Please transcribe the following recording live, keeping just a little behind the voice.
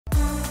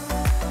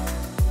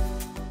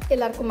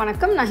எல்லாருக்கும்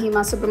வணக்கம். நான்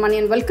Hima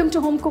Subramanian. Welcome to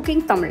home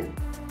cooking Tamil.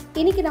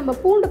 இன்னைக்கு நம்ம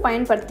பூண்டு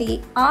பயன்படுத்தி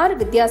 6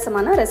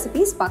 வித்தியாசமான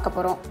ரெசிபீஸ் பார்க்க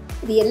போகிறோம்.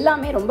 இது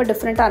எல்லாமே ரொம்ப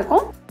டிஃப்ரெண்ட்டாக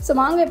இருக்கும். ஸோ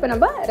வாங்க இப்போ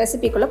நம்ம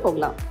ரெசிபிக்குள்ளே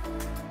போகலாம்.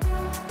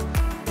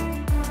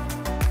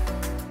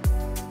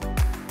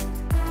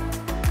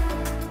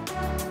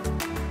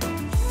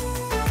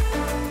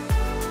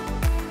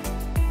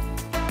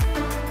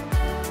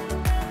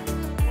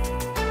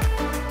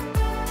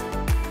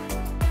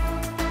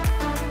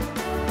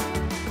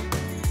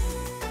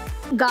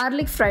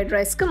 கார்லிக் ஃப்ரைட்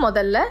ரைஸ்க்கு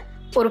முதல்ல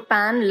ஒரு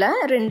பேனில்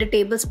 2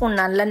 டேபிள் ஸ்பூன்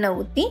நல்லெண்ணெய்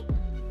ஊற்றி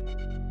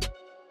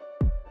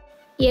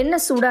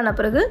எண்ணெய் சூடான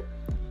பிறகு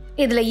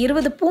இதில்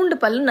 20 பூண்டு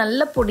பல்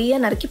நல்ல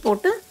பொடியாக நறுக்கி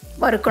போட்டு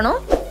வறுக்கணும்.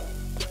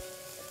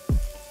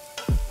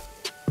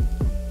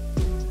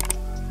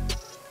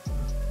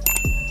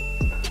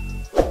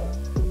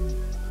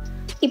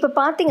 இப்போ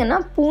பார்த்தீங்கன்னா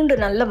பூண்டு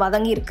நல்லா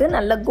வதங்கியிருக்கு,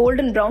 நல்ல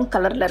கோல்டன் ப்ரௌன்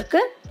கலரில்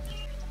இருக்குது.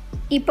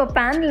 இப்போ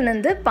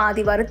பேன்லேருந்து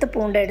பாதி வறுத்த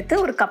பூண்டை எடுத்து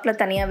ஒரு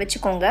கப்பில் தனியாக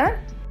வச்சுக்கோங்க.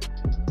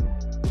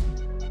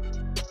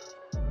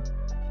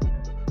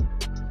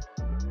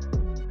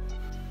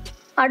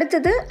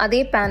 அடுத்தது அதே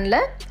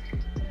பேனில்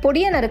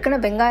பொடியாக நறுக்கின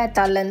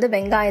வெங்காயத்தாள்லேருந்து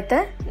வெங்காயத்தை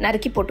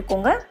நறுக்கி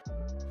போட்டுக்கோங்க.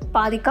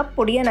 பாதி கப்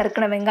பொடியாக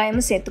நறுக்கின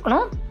வெங்காயமும்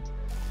சேர்த்துக்கணும்.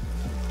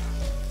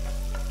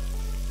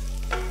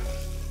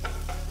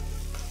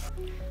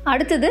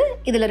 அடுத்தது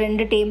இதில்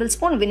 2 டேபிள்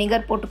ஸ்பூன்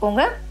வினிகர்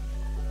போட்டுக்கோங்க.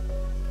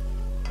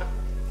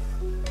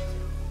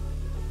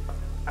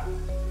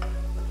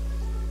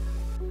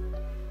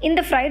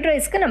 இந்த ஃப்ரைட்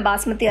ரைஸ்க்கு நான்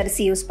பாஸ்மதி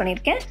அரிசி யூஸ்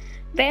பண்ணியிருக்கேன்.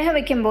 வேக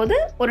வைக்கும்போது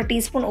 1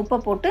 டீஸ்பூன் உப்பை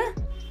போட்டு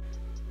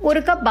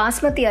 1 கப்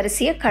பாஸ்மதி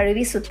அரிசியை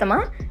கழுவி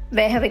சுத்தமாக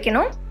வேக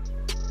வைக்கணும்.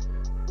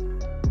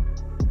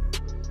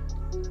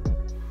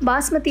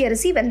 பாஸ்மதி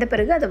அரிசி வெந்த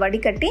பிறகு அதை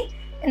வடிகட்டி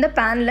இந்த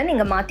பேனில்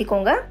நீங்கள்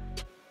மாற்றிக்கோங்க.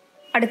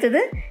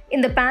 அடுத்தது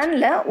இந்த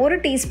பேனில் 1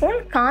 டீஸ்பூன்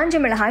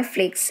காஞ்ச மிளகாய்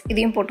ஃப்ளேக்ஸ்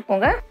இதையும்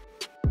போட்டுக்கோங்க.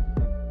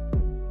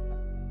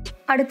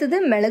 அடுத்தது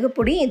மிளகு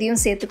பொடி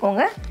இதையும்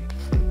சேர்த்துக்கோங்க.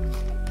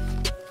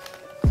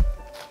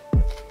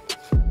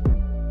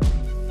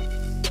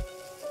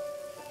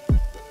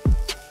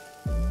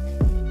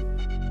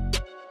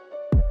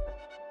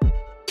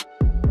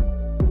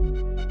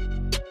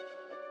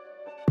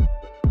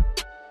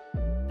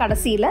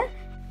 கடைசியில்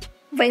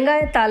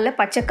வெங்காயத்தாளில்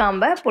பச்சை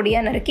காம்பை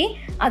பொடியாக நறுக்கி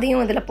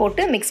அதையும் இதில்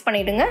போட்டு மிக்ஸ்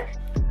பண்ணிவிடுங்க.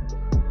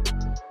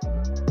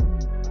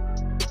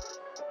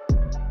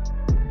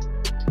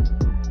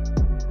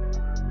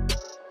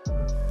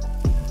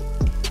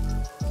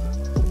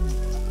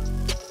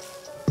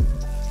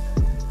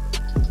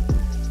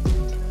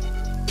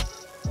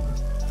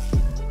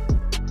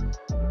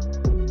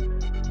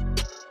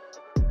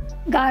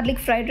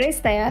 கார்லிக் ஃப்ரைட்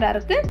ரைஸ் தயாராக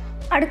இருக்குது.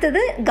 அடுத்தது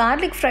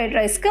கார்லிக் ஃப்ரைட்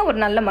ரைஸ்க்கு ஒரு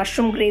நல்ல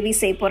மஷ்ரூம் கிரேவி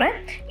செய்ய போகிறேன்.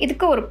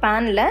 இதுக்கு ஒரு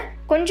பேனில்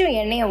கொஞ்சம்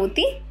எண்ணெயை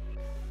ஊற்றி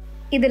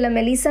இதில்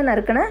மெலிசா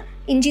நறுக்கின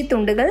இஞ்சி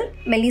துண்டுகள்,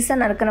 மெலிசா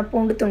நறுக்கின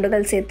பூண்டு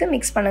துண்டுகள் சேர்த்து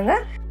மிக்ஸ்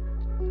பண்ணுங்கள்.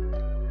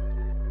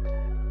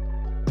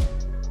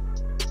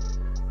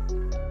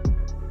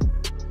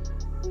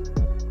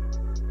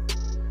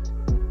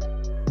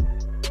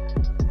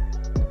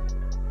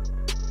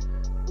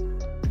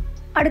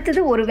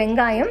 அடுத்தது ஒரு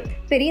வெங்காயம்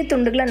பெரிய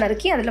துண்டுகளை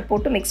நறுக்கி அதில்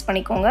போட்டு மிக்ஸ்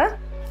பண்ணிக்கோங்க.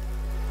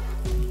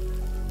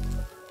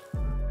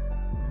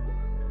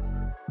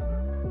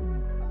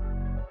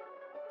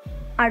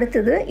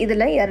 அடுத்தது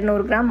இதில்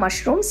 200 கிராம்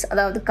மஷ்ரூம்ஸ்,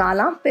 அதாவது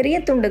காளான், பெரிய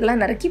துண்டுகளாக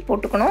நறுக்கி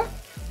போட்டுக்கணும்.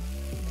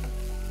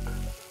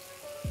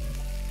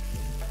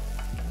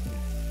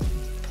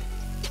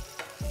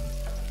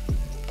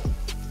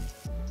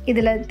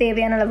 இதில்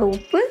தேவையான அளவு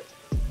உப்பு,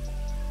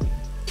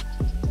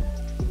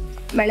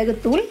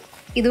 மிளகுத்தூள்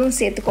இதுவும்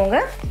சேர்த்துக்கோங்க.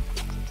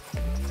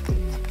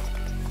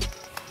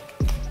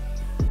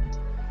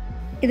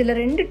 இதில்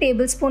 2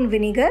 table spoon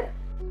vinegar,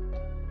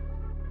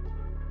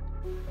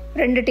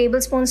 2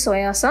 table spoon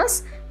soya sauce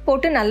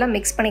போட்டு நல்லா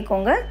மிக்ஸ்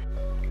பண்ணிக்கோங்க.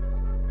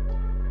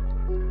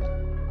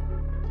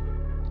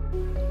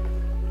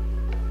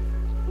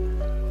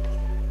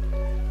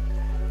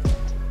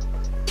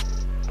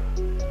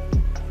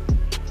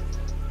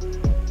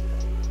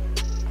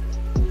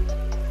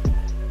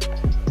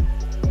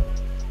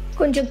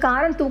 கொஞ்சம்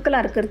காரம்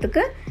தூக்கலாக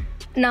இருக்கிறதுக்கு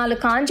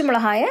 4 காஞ்ச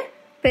மிளகாயை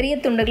பெரிய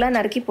துண்டுகளாக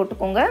நறுக்கி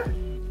போட்டுக்கோங்க.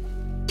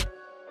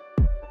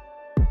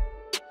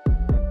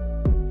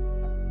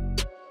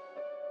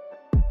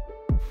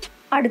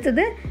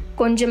 அடுத்தது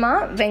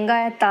கொஞ்சமாக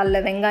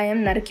வெங்காயத்தாளில் வெங்காயம்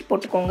நறுக்கி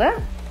போட்டுக்கோங்க.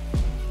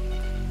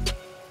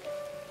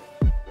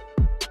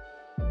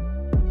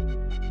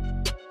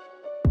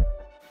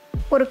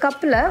 ஒரு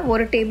கப்பில்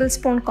 1 டேபிள்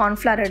ஸ்பூன்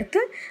கார்ன்ஃப்ளவர்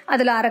எடுத்து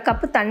அதில் 1/2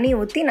 கப்பு தண்ணி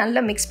ஊற்றி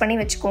நல்லா மிக்ஸ் பண்ணி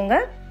வச்சுக்கோங்க.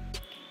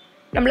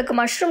 நம்மளுக்கு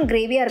மஷ்ரூம்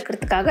கிரேவியாக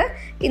இருக்கிறதுக்காக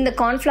இந்த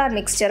கார்ன்ஃப்ளவர்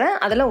மிக்ஸ்சரை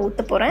அதில்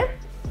ஊற்ற போகிறேன்.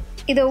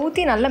 இதை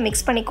ஊற்றி நல்லா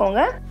மிக்ஸ்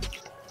பண்ணிக்கோங்க.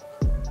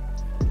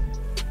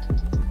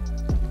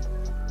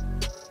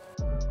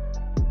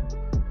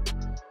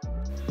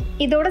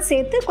 இதோடு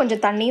சேர்த்து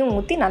கொஞ்சம் தண்ணியும்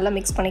ஊற்றி நல்லா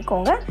மிக்ஸ்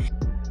பண்ணிக்கோங்க.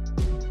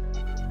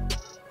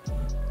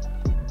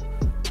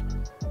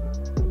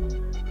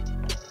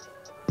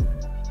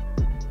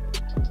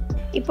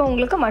 இப்போ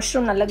உங்களுக்கு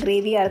மஷ்ரூம் நல்ல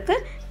கிரேவியாக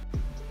இருக்குது.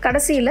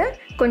 கடைசியில்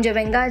கொஞ்சம்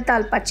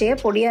வெங்காயத்தாள் பச்சையை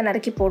பொடியாக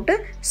நறுக்கி போட்டு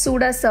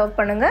சூடாக சர்வ்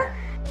பண்ணுங்கள்.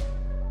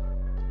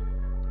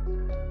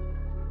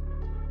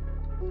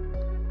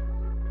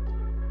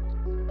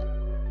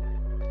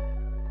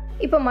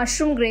 இப்போ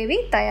மஷ்ரூம் கிரேவி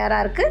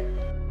தயாராக இருக்குது.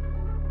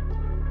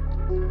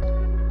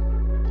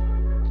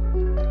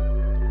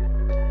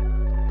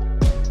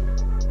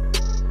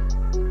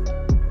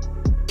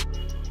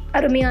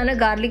 அருமையான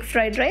garlic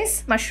fried rice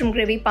mushroom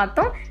gravy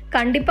பார்த்தோம்.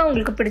 கண்டிப்பாக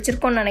உங்களுக்கு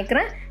பிடிச்சிருக்கோன்னு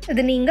நினைக்கிறேன்.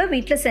 இது நீங்கள்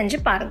வீட்டில் செஞ்சு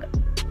பாருங்கள்.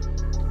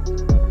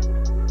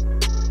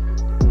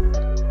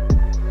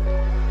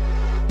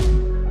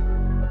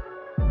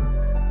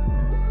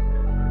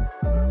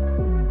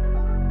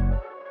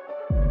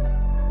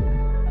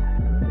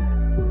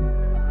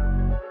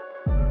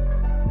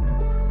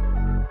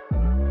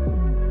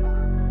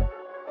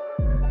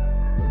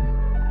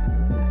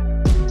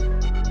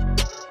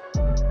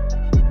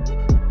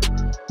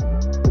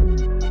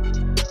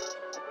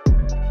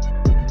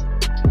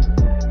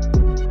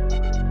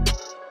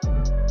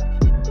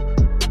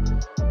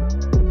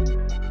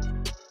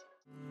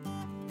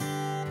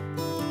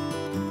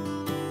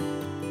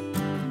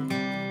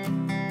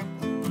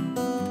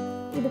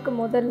 இதுக்கு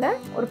முதல்ல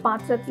ஒரு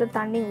பாத்திரத்தில்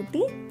தண்ணி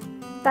ஊற்றி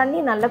தண்ணி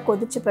நல்லா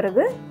கொதிச்ச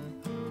பிறகு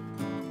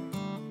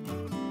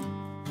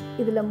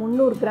இதில்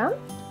 300 கிராம்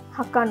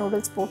ஹக்கா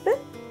நூடுல்ஸ் போட்டு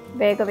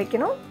வேக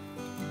வைக்கணும்.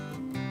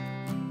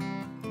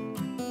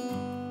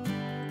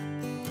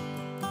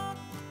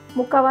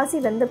 முக்கால்வாசி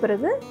வெந்த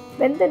பிறகு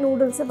வெந்த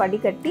நூடுல்ஸை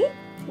வடிகட்டி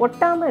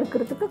ஒட்டாமல்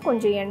இருக்கிறதுக்கு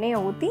கொஞ்சம்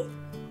எண்ணெயை ஊற்றி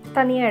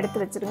தனியாக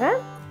எடுத்து வச்சுருங்க.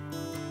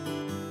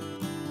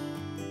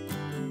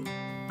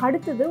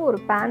 அடுத்தது ஒரு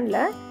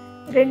பேனில்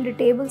 2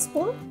 டேபிள்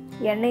ஸ்பூன்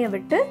எண்ணெயை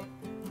விட்டு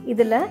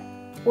இதில்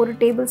 1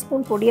 டேபிள்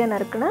ஸ்பூன் பொடியாக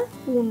நறுக்கின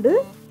பூண்டு,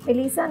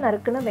 மெலிசா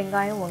நறுக்கின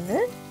வெங்காயம் 1,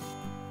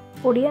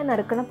 பொடியாக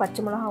நறுக்கின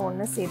பச்சை மிளகாய்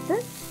 1 சேர்த்து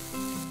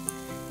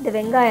இந்த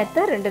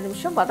வெங்காயத்தை 2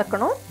 நிமிஷம்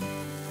வதக்கணும்.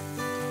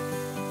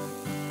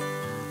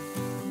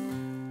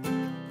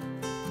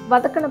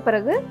 வதக்கின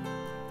பிறகு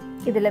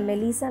இதில்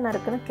மெலிசா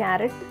நறுக்கின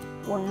கேரட்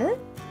 1,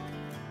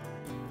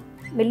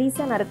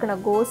 மெலிசா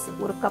நறுக்கின கோஸ்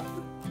 1 கப்,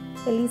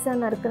 மெலிசா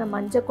நறுக்கின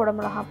மஞ்சள்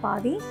குடமிளகா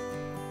பாதி,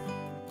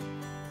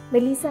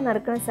 மெலிசா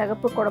நறுக்கின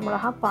சிகப்பு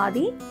குடமிளகா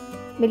பாதி,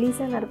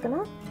 மெலிசா நறுக்கின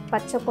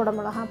பச்சை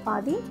குடமிளகா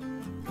பாதி,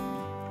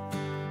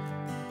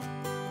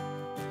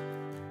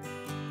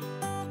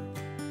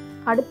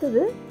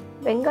 அடுத்தது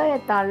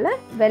வெங்காயத்தாளில்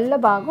வெள்ளை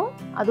பாகம்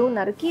அதுவும்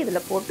நறுக்கி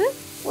இதில் போட்டு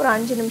ஒரு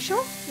 5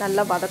 நிமிஷம்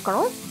நல்லா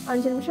வதக்கணும்.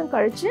 5 நிமிஷம்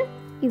கழித்து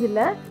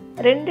இதில்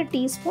 2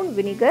 teaspoon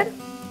vinegar,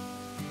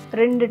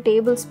 2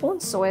 table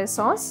spoon soya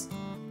sauce,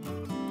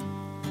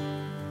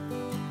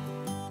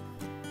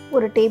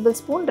 1 table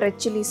spoon red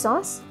chilli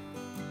sauce,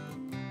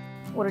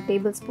 1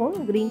 table spoon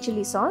green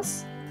chilli sauce,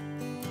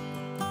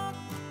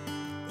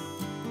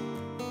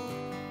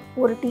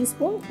 1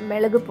 teaspoon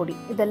மிளகு பொடி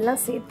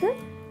இதெல்லாம் சேர்த்து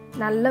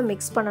நல்லா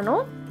மிக்ஸ்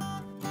பண்ணணும்.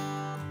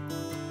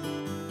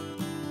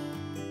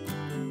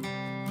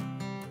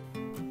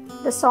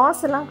 இந்த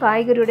சாஸ் எல்லாம்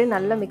காய்கறியோட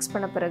நல்லா மிக்ஸ்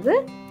பண்ண பிறகு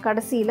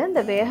கடைசியில்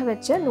இந்த வேக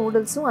வச்ச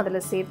நூடுல்ஸும்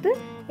அதில் சேர்த்து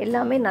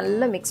எல்லாமே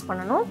நல்லா மிக்ஸ்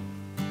பண்ணணும்.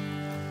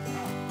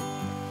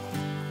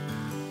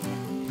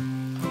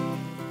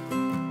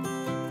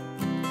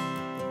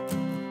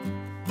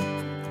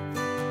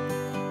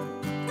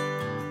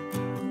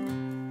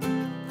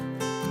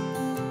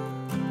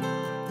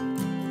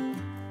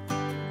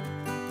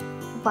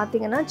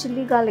 பார்த்தீங்கன்னா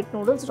சில்லி கார்லிக்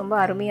நூடுல்ஸ் ரொம்ப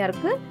அருமையாக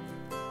இருக்குது.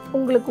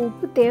 உங்களுக்கு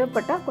உப்பு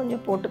தேவைப்பட்டால்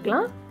கொஞ்சம்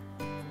போட்டுக்கலாம்.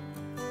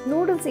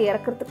 நூடுல்ஸ்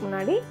இறக்கிறதுக்கு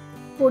முன்னாடி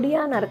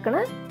பொடியாக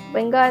நறுக்கின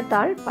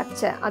வெங்காயத்தாள்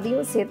பச்சை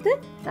அதையும் சேர்த்து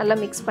நல்லா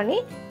மிக்ஸ் பண்ணி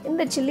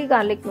இந்த சில்லி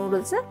கார்லிக்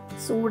நூடுல்ஸை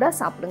சூடாக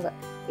சாப்பிடுங்க.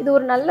 இது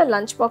ஒரு நல்ல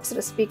லஞ்ச் பாக்ஸ்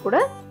ரெசிபி கூட.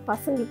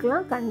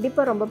 பசங்களுக்கெல்லாம்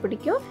கண்டிப்பாக ரொம்ப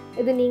பிடிக்கும்.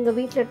 இது நீங்கள்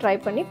வீட்டில் ட்ரை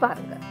பண்ணி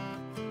பாருங்கள்.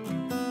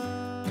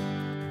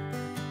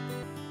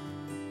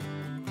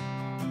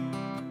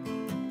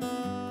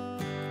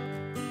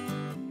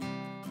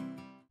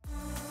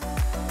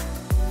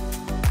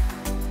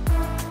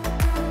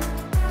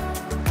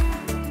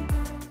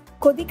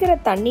 கொதிக்கிற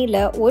தண்ணியில்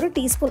 1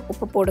 டீஸ்பூன்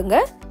உப்பு போடுங்க.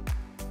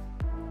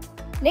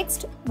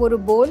 நெக்ஸ்ட் ஒரு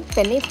போல்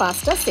பென்னே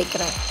பாஸ்தா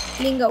சேர்க்குறேன்.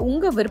 நீங்கள்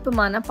உங்கள்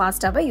விருப்பமான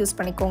பாஸ்தாவை யூஸ்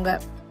பண்ணிக்கோங்க.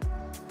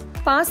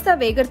 பாஸ்தா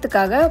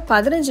வேகிறதுக்காக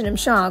 15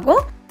 நிமிஷம்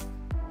ஆகும்.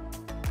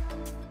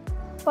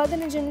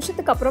 15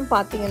 நிமிஷத்துக்கு அப்புறம்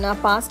பார்த்தீங்கன்னா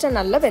பாஸ்தா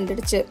நல்லா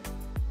வெந்துடுச்சு.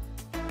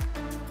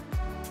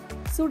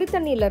 சுடு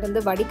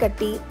தண்ணியிலிருந்து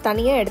வடிகட்டி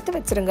தனியாக எடுத்து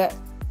வச்சிருங்க.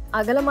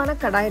 அகலமான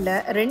கடாயில்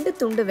 2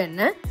 துண்டு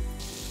வெண்ணெய்,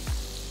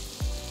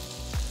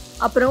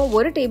 அப்புறம்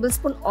 1 டேபிள்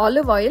ஸ்பூன்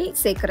ஆலிவ் ஆயில்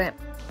சேர்க்குறேன்.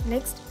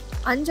 நெக்ஸ்ட்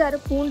 5-6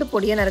 பூண்டு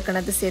பொடியை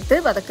நறுக்கினது சேர்த்து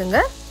வதக்குங்க.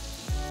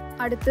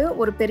 அடுத்து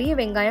ஒரு பெரிய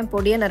வெங்காயம்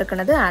பொடியை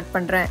நறுக்கினது ஆட்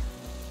பண்ணுறேன்.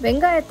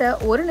 வெங்காயத்தை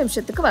 1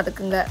 நிமிஷத்துக்கு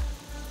வதக்குங்க.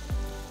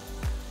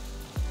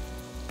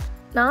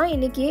 நான்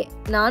இன்னைக்கு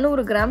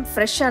 400 கிராம்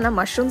ஃப்ரெஷ்ஷான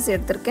மஷ்ரூம்ஸ்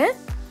எடுத்திருக்கேன்.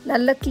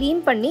 நல்லா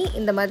க்ளீன் பண்ணி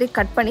இந்த மாதிரி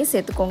கட் பண்ணி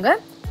சேர்த்துக்கோங்க.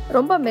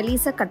 ரொம்ப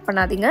மெலிசாக கட்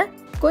பண்ணாதீங்க,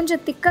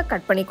 கொஞ்சம் திக்காக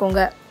கட்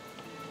பண்ணிக்கோங்க.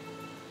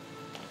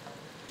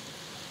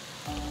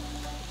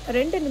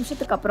 2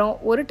 நிமிஷத்துக்கு அப்புறம்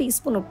 1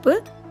 டீஸ்பூன் உப்பு,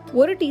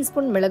 1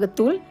 டீஸ்பூன்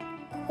மிளகுத்தூள்,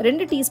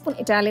 2 டீஸ்பூன்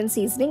இட்டாலியன்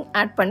சீசனிங்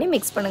ஆட் பண்ணி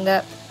மிக்ஸ் பண்ணுங்க.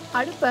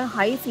 அடுப்பை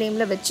ஹை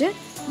ஃப்ளேமில் வச்சு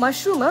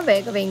மஷ்ரூமை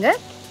வேக வைங்க.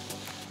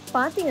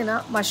 பார்த்தீங்கன்னா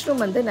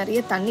மஷ்ரூம்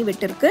நிறைய தண்ணி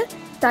விட்டுருக்கு.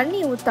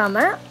 தண்ணி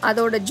ஊற்றாமல்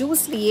அதோட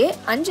ஜூஸ்லேயே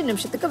 5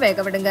 நிமிஷத்துக்கு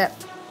வேக விடுங்க.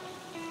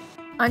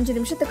 5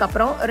 நிமிஷத்துக்கு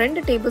அப்புறம்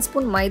 2 டேபிள்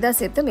ஸ்பூன் மைதா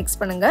சேர்த்து மிக்ஸ்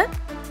பண்ணுங்க.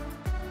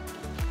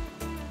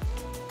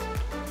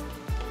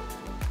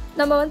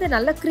 நம்ம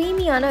நல்ல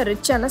க்ரீமியான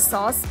ரிச்சான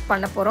சாஸ்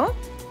பண்ண போகிறோம்.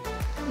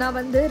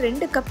 நான்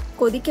 2 கப்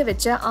கொதிக்க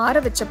வச்ச ஆற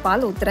வச்ச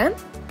பால் ஊற்றுறேன்.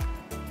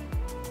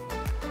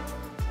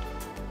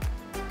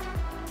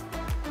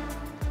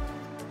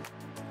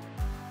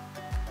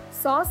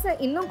 சாஸை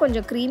இன்னும்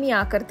கொஞ்சம் க்ரீமி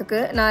ஆக்கிறதுக்கு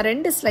நான்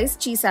 2 ஸ்லைஸ்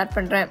சீஸ் ஆட்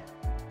பண்ணுறேன்.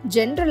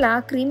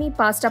 ஜென்ரலாக க்ரீமி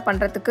பாஸ்தா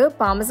பண்ணுறதுக்கு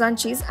பார்மசான்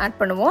சீஸ் ஆட்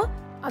பண்ணுவோம்.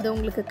 அது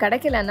உங்களுக்கு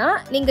கிடைக்கலன்னா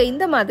நீங்கள்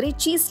இந்த மாதிரி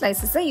சீஸ்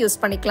ஸ்லைசஸை யூஸ்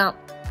பண்ணிக்கலாம்.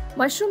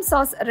 மஷ்ரூம்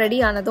சாஸ் ரெடி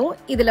ஆனதும்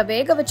இதில்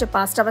வேக வச்ச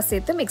பாஸ்தாவை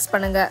சேர்த்து மிக்ஸ்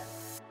பண்ணுங்க.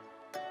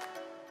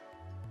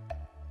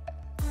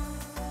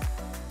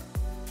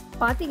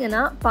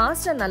 பார்த்தீங்கன்னா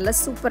பாஸ்தா நல்ல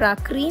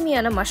சூப்பராக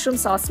க்ரீமியான மஷ்ரூம்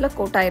சாஸில்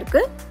கோட்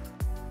ஆயிருக்கு.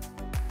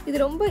 இது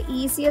ரொம்ப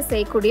ஈஸியாக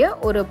செய்யக்கூடிய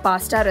ஒரு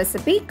பாஸ்தா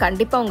ரெசிபி.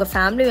 கண்டிப்பாக உங்கள்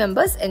ஃபேமிலி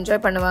மெம்பர்ஸ்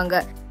என்ஜாய் பண்ணுவாங்க.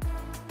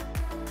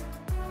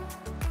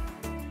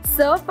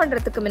 சர்வ்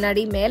பண்ணுறதுக்கு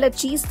முன்னாடி மேலே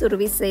சீஸ்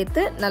துருவி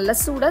சேர்த்து நல்லா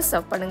சூடாக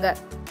சர்வ் பண்ணுங்க.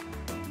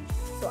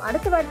 ஸோ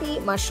அடுத்த வாட்டி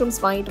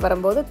மஷ்ரூம்ஸ் வாங்கிட்டு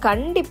வரும்போது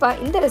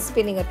கண்டிப்பாக இந்த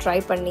ரெசிபி நீங்கள் ட்ரை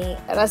பண்ணி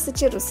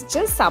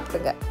ருசிச்சு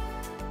சாப்பிடுங்க.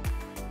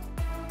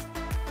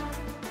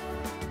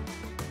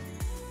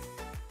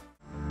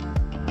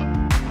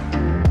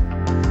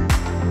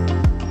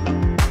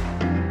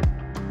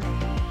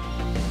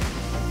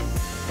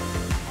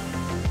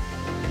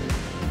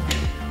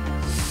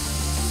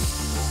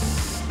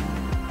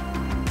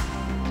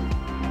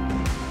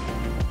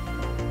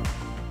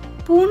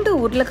 பூண்டு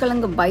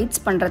உருளைக்கிழங்கு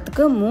பைட்ஸ்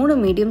பண்ணுறதுக்கு 3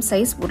 மீடியம்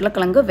சைஸ்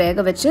உருளைக்கிழங்கு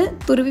வேக வச்சு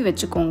துருவி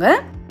வச்சுக்கோங்க.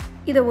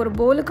 இதை ஒரு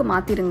பவுலுக்கு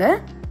மாற்றிடுங்க.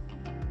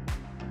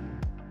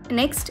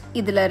 நெக்ஸ்ட்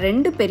இதில்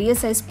 2 பெரிய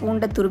சைஸ்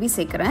பூண்டை துருவி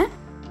சேர்க்குறேன்.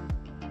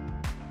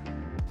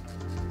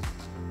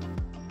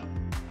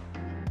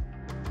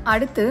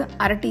 அடுத்து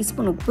 1/2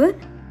 டீஸ்பூன் உப்பு,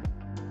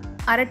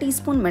 1/2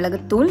 டீஸ்பூன்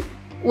மிளகுத்தூள்,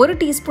 1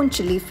 teaspoon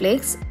chilli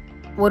flakes,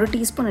 1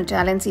 teaspoon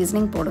Italian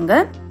seasoning போடுங்க.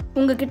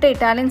 உங்ககிட்ட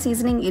இட்டாலியன்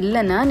சீசனிங்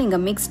இல்லைன்னா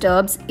நீங்கள் மிக்ஸ்ட்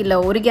ஹர்ப்ஸ் இல்லை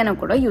ஒரிகானோ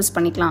கூட யூஸ்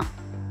பண்ணிக்கலாம்.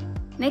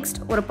 நெக்ஸ்ட்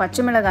ஒரு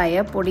பச்சை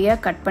மிளகாயை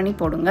பொடியாக கட் பண்ணி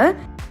போடுங்க.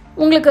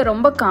 உங்களுக்கு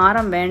ரொம்ப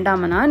காரம்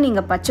வேண்டாமனா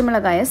நீங்கள் பச்சை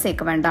மிளகாயை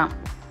சேர்க்க வேண்டாம்.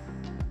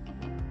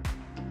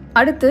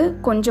 அடுத்து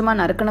கொஞ்சமாக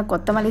நறுக்கின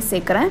கொத்தமல்லி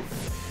சேர்க்குறேன்.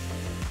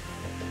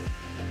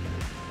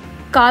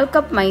 1/4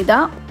 கப் மைதா,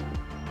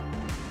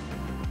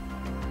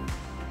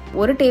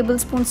 1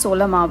 டேபிள் ஸ்பூன்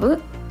சோள மாவு,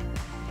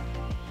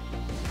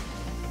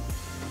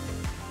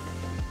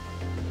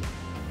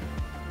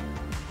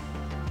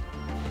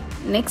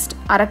 நெக்ஸ்ட்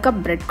 1/2 கப்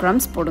பிரெட்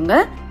க்ரம்ஸ் போடுங்க.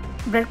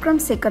 பிரெட்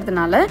க்ரம்ஸ்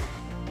சேர்க்கறதுனால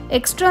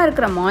எக்ஸ்ட்ரா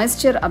இருக்கிற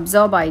மாய்ஸ்சர்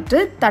அப்சார்ப் ஆகிட்டு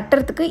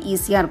தட்டுறதுக்கு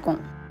ஈஸியாக இருக்கும்.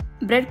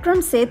 பிரெட்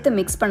க்ரம்ஸ் சேர்த்து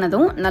மிக்ஸ்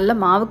பண்ணதும் நல்ல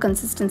மாவு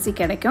கன்சிஸ்டன்சி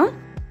கிடைக்கும்.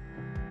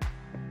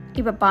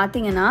 இப்போ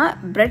பார்த்தீங்கன்னா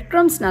பிரெட்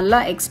க்ரம்ஸ் நல்லா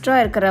எக்ஸ்ட்ரா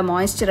இருக்கிற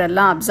மாய்ஸ்சர்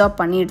எல்லாம் அப்சார்ப்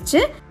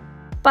பண்ணிடுச்சு.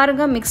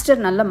 பாருங்கள்,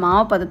 மிக்ஸ்சர் நல்ல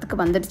மாவு பதத்துக்கு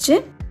வந்துடுச்சு.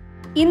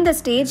 இந்த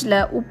ஸ்டேஜில்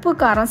உப்பு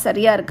காரம்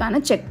சரியாக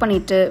இருக்கான்னு செக்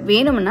பண்ணிவிட்டு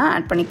வேணும்னா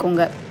ஆட்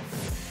பண்ணிக்கோங்க.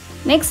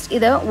 நெக்ஸ்ட்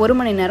இதை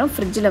 1 மணி நேரம்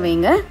ஃப்ரிட்ஜில்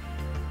வைங்க.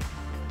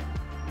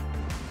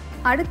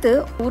 அடுத்து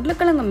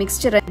உருளைக்கிழங்கு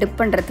மிக்ஸ்சரை டிப்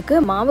பண்ணுறதுக்கு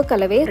மாவு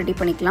கலவையை ரெடி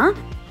பண்ணிக்கலாம்.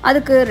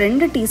 அதுக்கு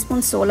 2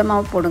 டீஸ்பூன் சோள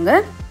மாவு போடுங்க,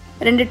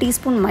 2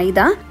 டீஸ்பூன்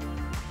மைதா.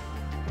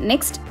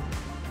 நெக்ஸ்ட்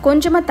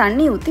கொஞ்சமாக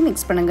தண்ணி ஊற்றி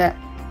மிக்ஸ் பண்ணுங்க.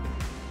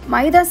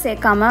 மைதா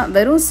சேர்க்காம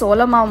வெறும்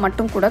சோள மாவு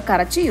மட்டும் கூட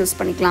கரைச்சி யூஸ்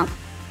பண்ணிக்கலாம்.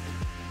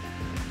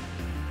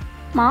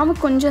 மாவு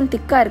கொஞ்சம்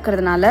திக்காக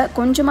இருக்கிறதுனால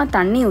கொஞ்சமாக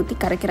தண்ணி ஊற்றி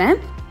கரைக்கிறேன்.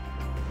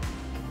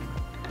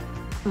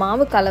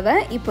 மாவு கலவை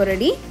இப்போ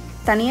ரெடி.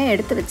 தனியாக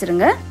எடுத்து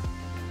வச்சுருங்க.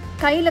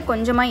 கையில்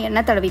கொஞ்சமாக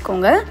எண்ணெய்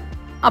தடவிக்கோங்க.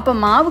 அப்போ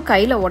மாவு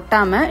கையில்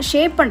ஒட்டாமல்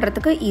ஷேப்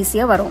பண்ணுறதுக்கு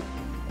ஈஸியாக வரும்.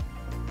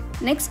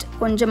 நெக்ஸ்ட்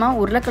கொஞ்சமாக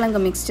உருளைக்கிழங்கு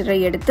மிக்ஸ்சரை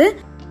எடுத்து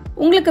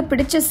உங்களுக்கு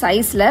பிடிச்ச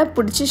சைஸில்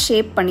பிடிச்சி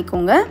ஷேப்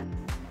பண்ணிக்கோங்க.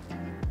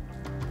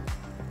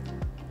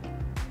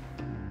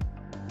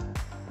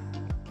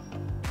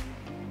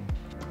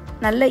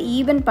 நல்லா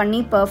ஈவன் பண்ணி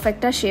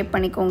பர்ஃபெக்டாக ஷேப்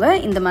பண்ணிக்கோங்க.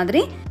 இந்த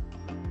மாதிரி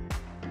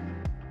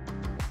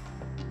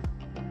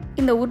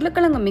இந்த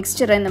உருளைக்கிழங்கு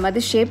மிக்ஸ்சரை இந்த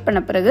மாதிரி ஷேப்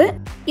பண்ண பிறகு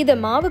இதை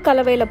மாவு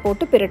கலவையில்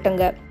போட்டு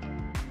பிரட்டுங்க.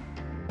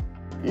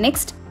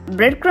 நெக்ஸ்ட்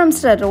பிரெட்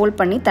க்ரம்ஸில் ரோல்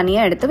பண்ணி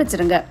தனியாக எடுத்து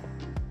வச்சுருங்க.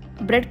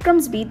 பிரெட்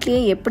க்ரம்ஸ் வீட்லேயே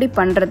எப்படி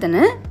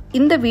பண்ணுறதுன்னு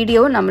இந்த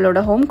வீடியோ நம்மளோட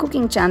ஹோம்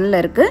குக்கிங் சேனலில்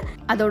இருக்குது.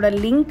 அதோட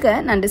லிங்க்கை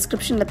நான்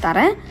டிஸ்கிரிப்ஷனில்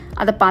தரேன்.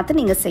 அதை பார்த்து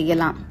நீங்கள்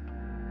செய்யலாம்.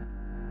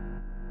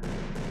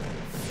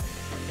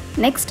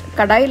 நெக்ஸ்ட்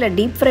கடாயில்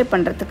டீப் ஃப்ரை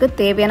பண்ணுறதுக்கு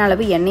தேவையான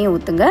அளவு எண்ணெயை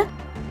ஊற்றுங்க.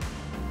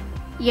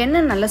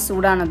 எண்ணெய் நல்லா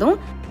சூடானதும்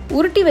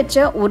உருட்டி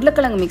வச்ச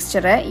உருளைக்கிழங்கு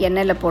மிக்ஸ்சரை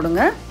எண்ணெயில்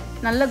போடுங்க.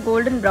 நல்ல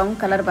கோல்டன்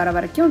ப்ரௌன் கலர் வர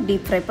வரைக்கும்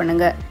டீப் ஃப்ரை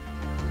பண்ணுங்க.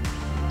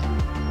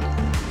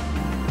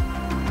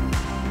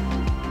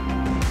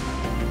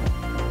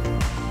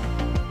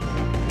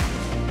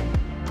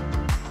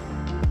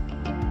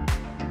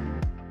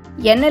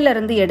 எண்ணெயில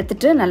இருந்து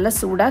எடுத்துட்டு நல்ல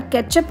சூடா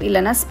கெச்சப்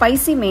இல்லைன்னா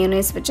ஸ்பைசி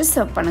மேயோனேஸ் வச்சு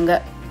சர்வ் பண்ணுங்க.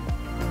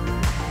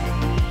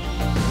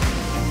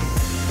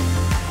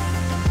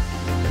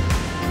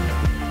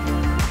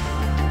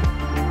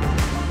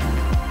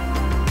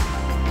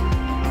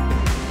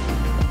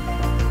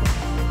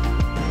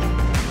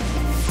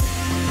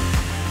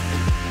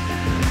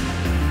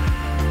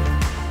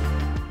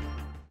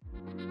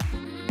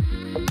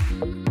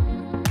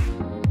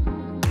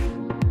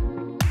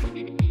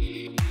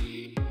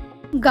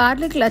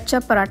 கார்லிக் லச்சா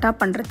பராட்டா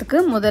பண்ணுறதுக்கு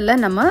முதல்ல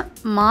நம்ம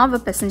மாவை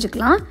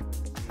பிசைஞ்சிக்கலாம்.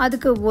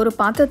 அதுக்கு ஒரு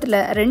பாத்திரத்தில்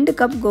 2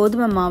 கப்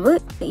கோதுமை மாவு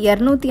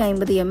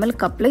 250 ml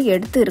கப்பில்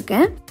எடுத்து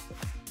இருக்கேன்.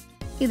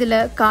 இதில்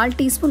 1/4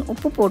 டீஸ்பூன்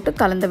உப்பு போட்டு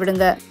கலந்து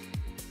விடுங்க.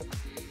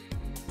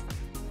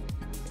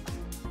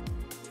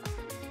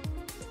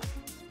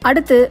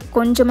 அடுத்து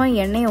கொஞ்சமாக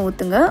எண்ணெயை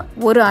ஊற்றுங்க.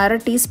 ஒரு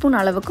 1/2 டீஸ்பூன்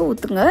அளவுக்கு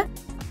ஊற்றுங்க.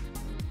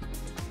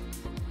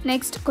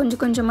 நெக்ஸ்ட்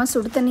கொஞ்சம் கொஞ்சமாக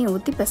சுடு தண்ணி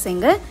ஊற்றி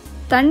பிசைங்க.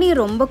 தண்ணி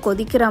ரொம்ப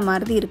கொதிக்கிற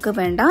மாதிரி இருக்க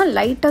வேண்டாம்,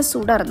 லைட்டாக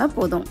சூடாக இருந்தால்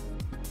போதும்.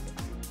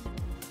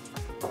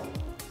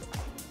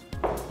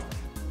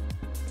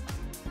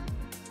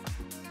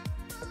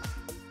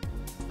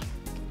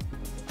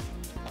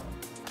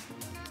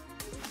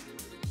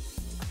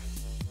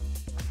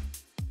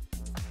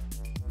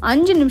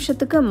 அஞ்சு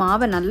நிமிஷத்துக்கு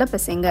மாவை நல்லா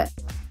பிசைங்க.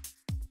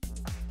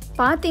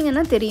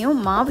 பார்த்தீங்கன்னா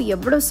தெரியும் மாவு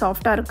எவ்வளோ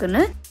சாஃப்டாக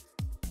இருக்குன்னு.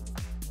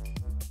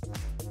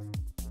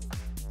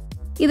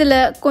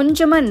 இதில்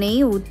கொஞ்சமாக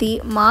நெய் ஊற்றி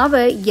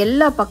மாவை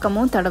எல்லா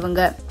பக்கமும்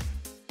தடவுங்க.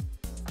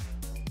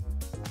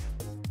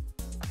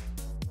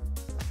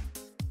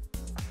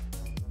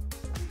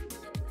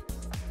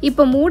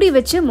 இப்போ மூடி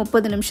வச்சு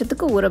 30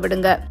 நிமிஷத்துக்கு ஊற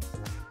விடுங்க.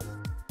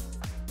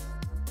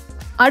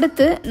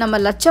 அடுத்து நம்ம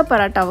லச்சா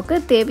பராட்டாவுக்கு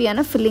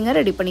தேவையான ஃபில்லிங்கை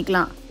ரெடி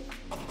பண்ணிக்கலாம்.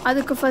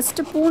 அதுக்கு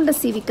ஃபஸ்ட்டு பூண்டை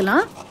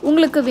சீவிக்கலாம்.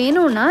 உங்களுக்கு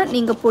வேணும்னா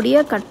நீங்கள்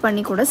பொடியாக கட்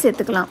பண்ணி கூட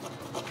சேர்த்துக்கலாம்.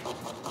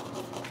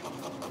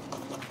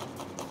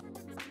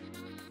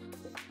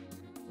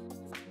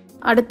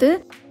 அடுத்து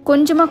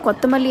கொஞ்சமாக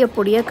கொத்தமல்லியை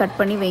பொடியாக கட்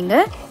பண்ணி வைங்க.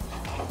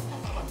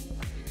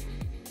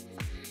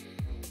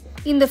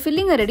 இந்த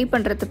ஃபில்லிங்கை ரெடி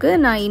பண்ணுறதுக்கு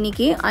நான்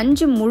இன்னைக்கு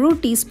 5 முழு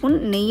டீஸ்பூன்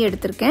நெய்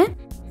எடுத்திருக்கேன்.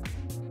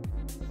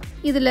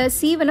 இதில்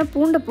சீவனை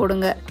பூண்டை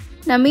போடுங்க.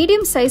 நான்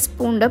மீடியம் சைஸ்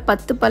பூண்டை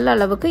 10 பல்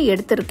அளவுக்கு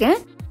எடுத்திருக்கேன்.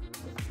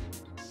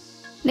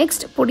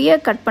 நெக்ஸ்ட்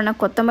பொடியாக கட் பண்ண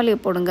கொத்தமல்லியை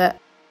போடுங்க.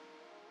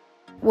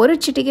 ஒரு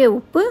சிட்டிகை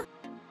உப்பு,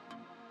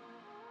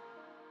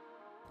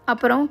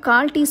 அப்புறம்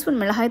 1/4 டீஸ்பூன்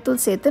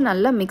மிளகாய்த்தூள் சேர்த்து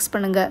நல்லா மிக்ஸ்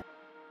பண்ணுங்க.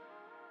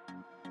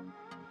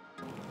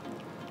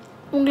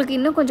 உங்களுக்கு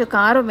இன்னும் கொஞ்சம்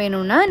காரம்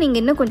வேணும்னா நீங்கள்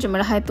இன்னும் கொஞ்சம்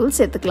மிளகாய்த்தூள்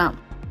சேர்த்துக்கலாம்.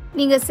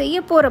 நீங்கள் செய்ய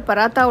போகிற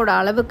பராத்தாவோட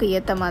அளவுக்கு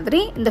ஏற்ற மாதிரி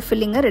இந்த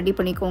ஃபில்லிங்கை ரெடி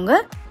பண்ணிக்கோங்க.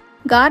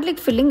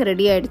 கார்லிக் ஃபில்லிங்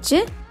ரெடி ஆயிடுச்சு.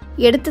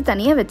 எடுத்து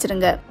தனியாக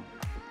வச்சுருங்க.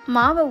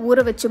 மாவை ஊற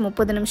வச்சு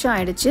 30 நிமிஷம்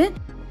ஆயிடுச்சு.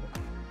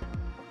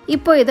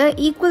 இப்போ இதை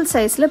ஈக்குவல்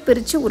சைஸில்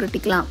பிரித்து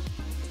உருட்டிக்கலாம்.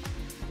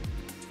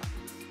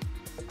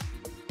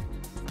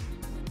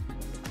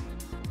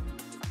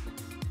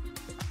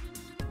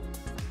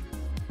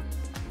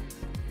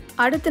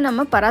 அடுத்து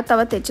நம்ம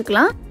பராத்தாவை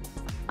தேய்ச்சிக்கலாம்.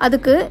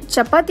 அதுக்கு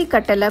சப்பாத்தி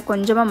கட்டையில்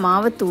கொஞ்சமாக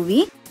மாவை தூவி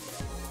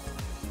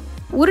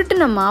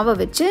உருட்டின மாவை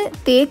வச்சு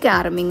தேய்க்க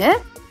ஆரம்பிங்க.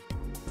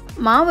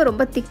 மாவை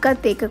ரொம்ப திக்காக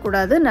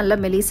தேய்க்கக்கூடாது, நல்லா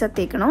மெலிசாக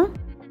தேய்க்கணும்.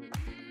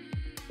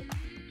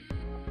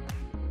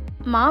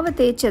 மாவை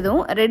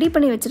தேய்ச்சதும் ரெடி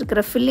பண்ணி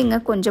வச்சிருக்கிற ஃபில்லிங்கை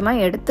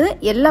கொஞ்சமாக எடுத்து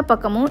எல்லா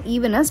பக்கமும்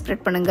ஈவனாக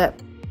ஸ்ப்ரெட் பண்ணுங்க.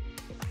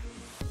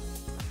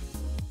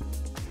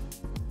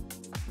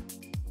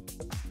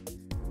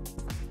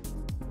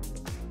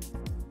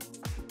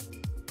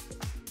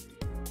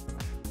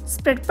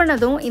 ஸ்ப்ரெட்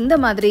பண்ணதும் இந்த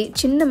மாதிரி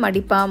சின்ன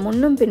மடிப்பா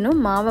முன்னும்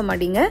பின்னும் மாவை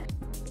மடிங்க.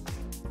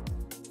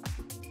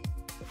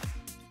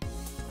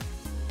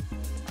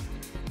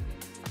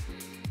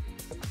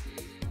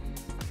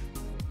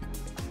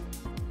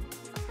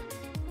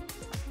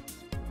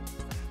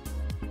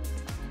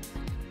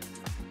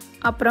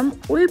 அப்புறம்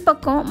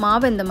உள்பக்கம்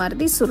மாவை இந்த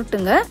மாதிரி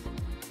சுருட்டுங்க.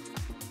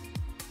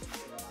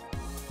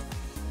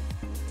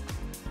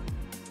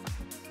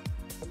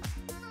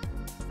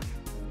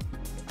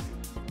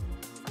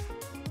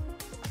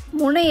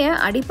 முனையை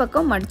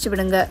அடிப்பக்கம் மடிச்சு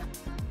விடுங்க.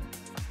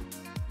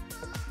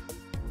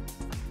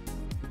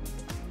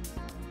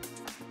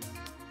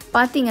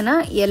 பார்த்தீங்கன்னா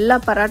எல்லா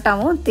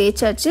பராட்டாவும்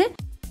தேய்ச்சாச்சு.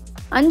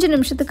 5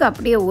 நிமிஷத்துக்கு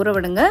அப்படியே ஊற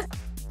விடுங்க.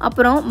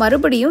 அப்புறம்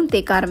மறுபடியும்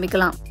தேய்க்க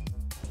ஆரம்பிக்கலாம்.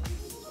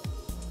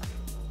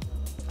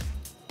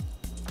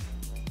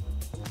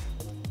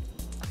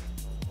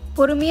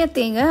 பொறுமையாக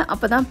தேங்க,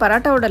 அப்போதான்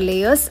பராட்டாவோட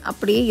லேயர்ஸ்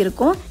அப்படியே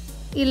இருக்கும்.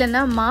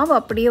 இல்லைன்னா மாவு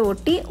அப்படியே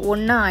ஒட்டி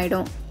ஒன்றா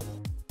ஆயிடும்.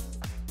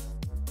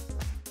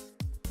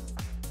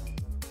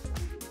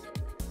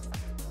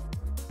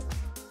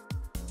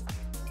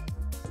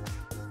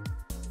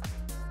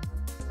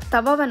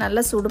 தவாவை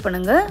நல்லா சூடு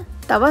பண்ணுங்க.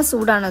 தவா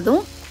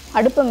சூடானதும்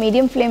அடுப்பை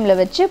மீடியம் ஃப்ளேமில்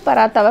வச்சு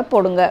பராத்தாவை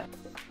போடுங்க.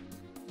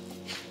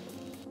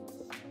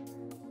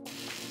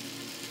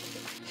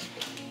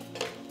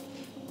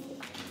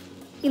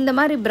 இந்த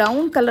மாதிரி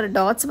ப்ரௌன் கலர்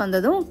டாட்ஸ்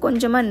வந்ததும்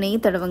கொஞ்சமாக நெய்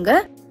தடவுங்க.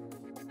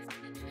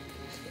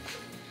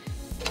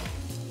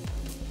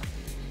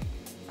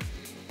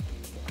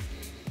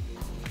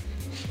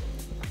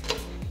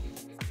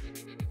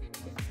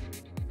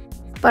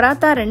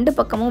 பராத்தா 2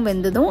 பக்கமும்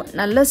வெந்ததும்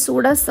நல்லா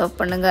சூடாக சர்வ்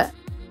பண்ணுங்க.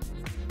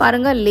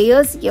 பாருங்கள்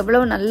லேயர்ஸ் எவ்வளோ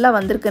நல்லா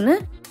வந்திருக்குன்னு.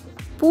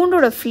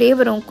 பூண்டோட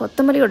ஃப்ளேவரும்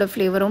கொத்தமல்லியோட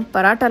ஃப்ளேவரும்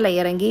பராட்டாவில்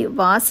இறங்கி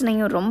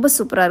வாசனையும் ரொம்ப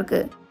சூப்பராக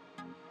இருக்குது.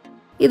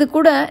 இது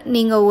கூட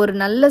நீங்கள் ஒரு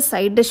நல்ல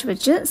சைட் டிஷ்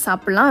வச்சு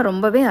சாப்பிட்லாம்,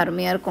 ரொம்பவே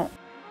அருமையாக இருக்கும்.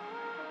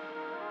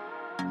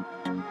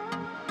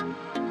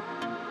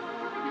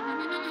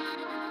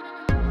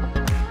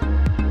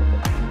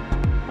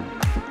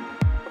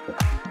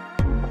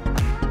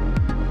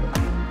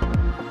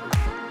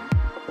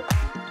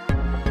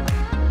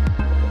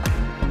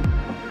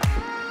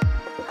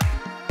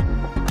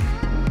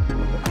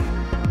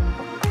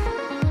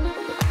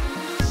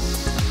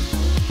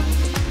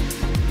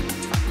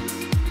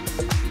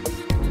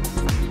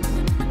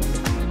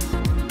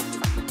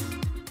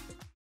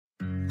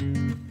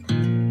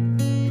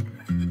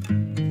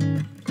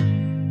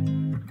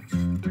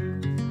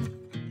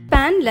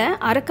 பேனில்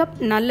அரை கப்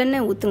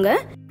நல்லெண்ணெய் ஊற்றுங்க.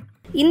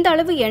 இந்த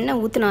அளவு எண்ணெய்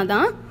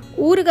ஊற்றினாதான்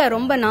ஊறுகாய்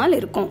ரொம்ப நாள்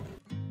இருக்கும்.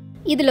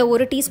 இதில்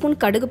 1 டீஸ்பூன்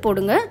கடுகு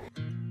போடுங்க.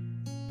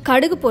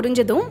 கடுகு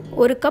பொரிஞ்சதும்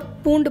 1 கப்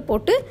பூண்டு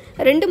போட்டு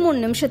 2-3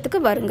 நிமிஷத்துக்கு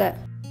வருங்க.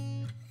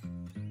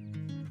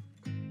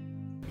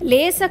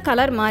 லேசாக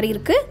கலர் மாறி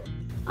இருக்கு.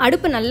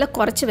 அடுப்பு நல்லா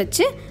குறைச்சி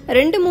வச்சு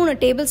 2-3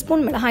 டேபிள்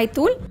ஸ்பூன்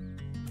மிளகாய்த்தூள்,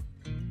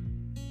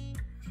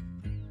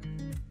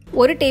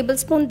 1 டேபிள்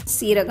ஸ்பூன்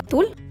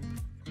சீரகத்தூள்,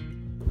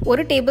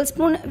 1 டேபிள்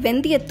ஸ்பூன்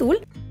வெந்தயத்தூள்,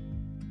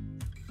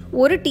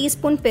 1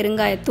 டீஸ்பூன்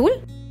பெருங்காயத்தூள்,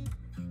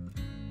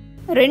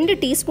 2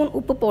 டீஸ்பூன்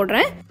உப்பு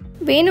போடுறேன்.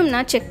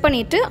 வேணும்னா செக்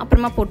பண்ணிட்டு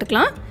அப்புறமா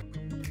போட்டுக்கலாம்.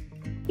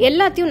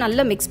 எல்லாத்தையும்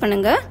நல்லா மிக்ஸ்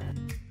பண்ணுங்க.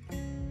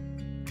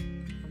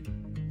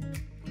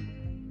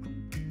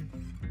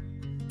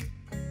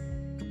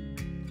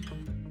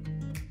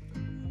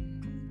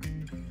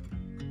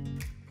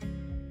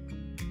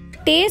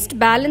 டேஸ்ட்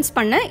பேலன்ஸ்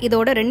பண்ண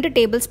இதோட 2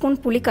 டேபிள் ஸ்பூன்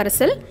புளி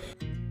கரைசல்,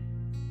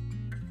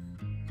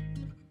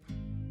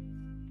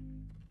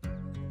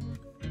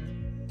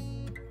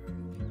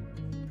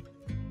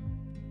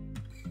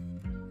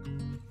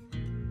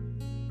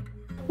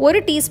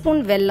 1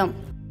 டீஸ்பூன் வெல்லம்,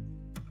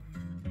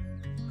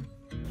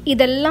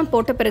 இதெல்லாம்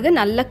போட்ட பிறகு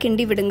நல்லா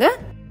கிண்டி விடுங்க.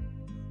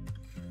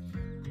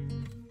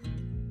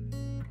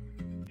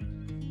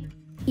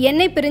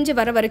 எண்ணெய் பிரிஞ்சு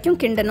வர வரைக்கும்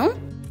கிண்டணும்.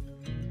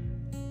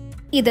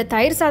 இதை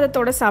தயிர்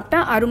சாதத்தோட சாப்பிட்டா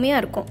அருமையா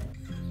இருக்கும்.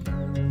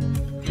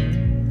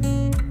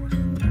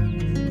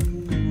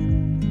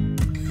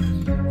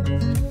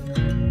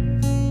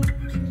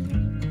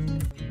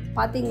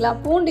 பார்த்தீங்களா,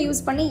 பூண்டு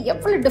யூஸ் பண்ணி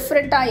எவ்வளோ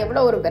டிஃப்ரெண்ட்டாக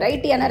எவ்வளோ ஒரு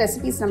வெரைட்டியான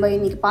ரெசிபிஸ் நம்ம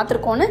இன்னைக்கு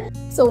பார்த்துருக்கோன்னு.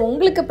 ஸோ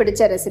உங்களுக்கு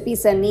பிடிச்ச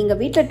ரெசிபிஸை நீங்கள்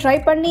வீட்டில் ட்ரை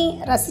பண்ணி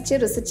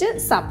ரசித்து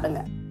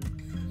சாப்பிடுங்க.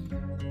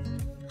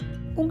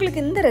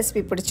 உங்களுக்கு இந்த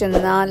ரெசிபி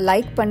பிடிச்சிருந்தா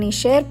லைக் பண்ணி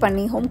ஷேர்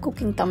பண்ணி ஹோம்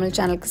குக்கிங் தமிழ்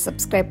சேனலுக்கு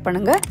சப்ஸ்கிரைப்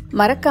பண்ணுங்கள்.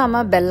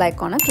 மறக்காமல் பெல்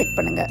ஐக்கானை கிளிக்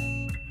பண்ணுங்கள்.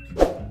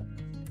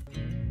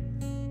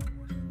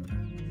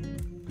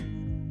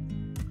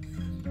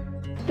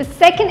 The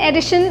second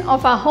edition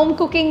of our home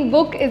cooking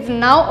book is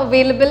now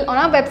available on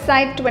our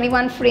website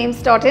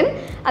 21frames.in.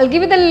 I'll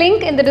give you the link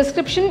in the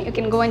description. You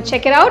can go and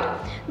check it out.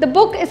 The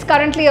book is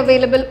currently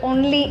available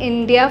only in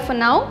India for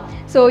now,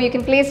 so you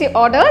can place your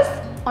orders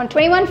on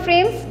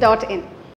 21frames.in.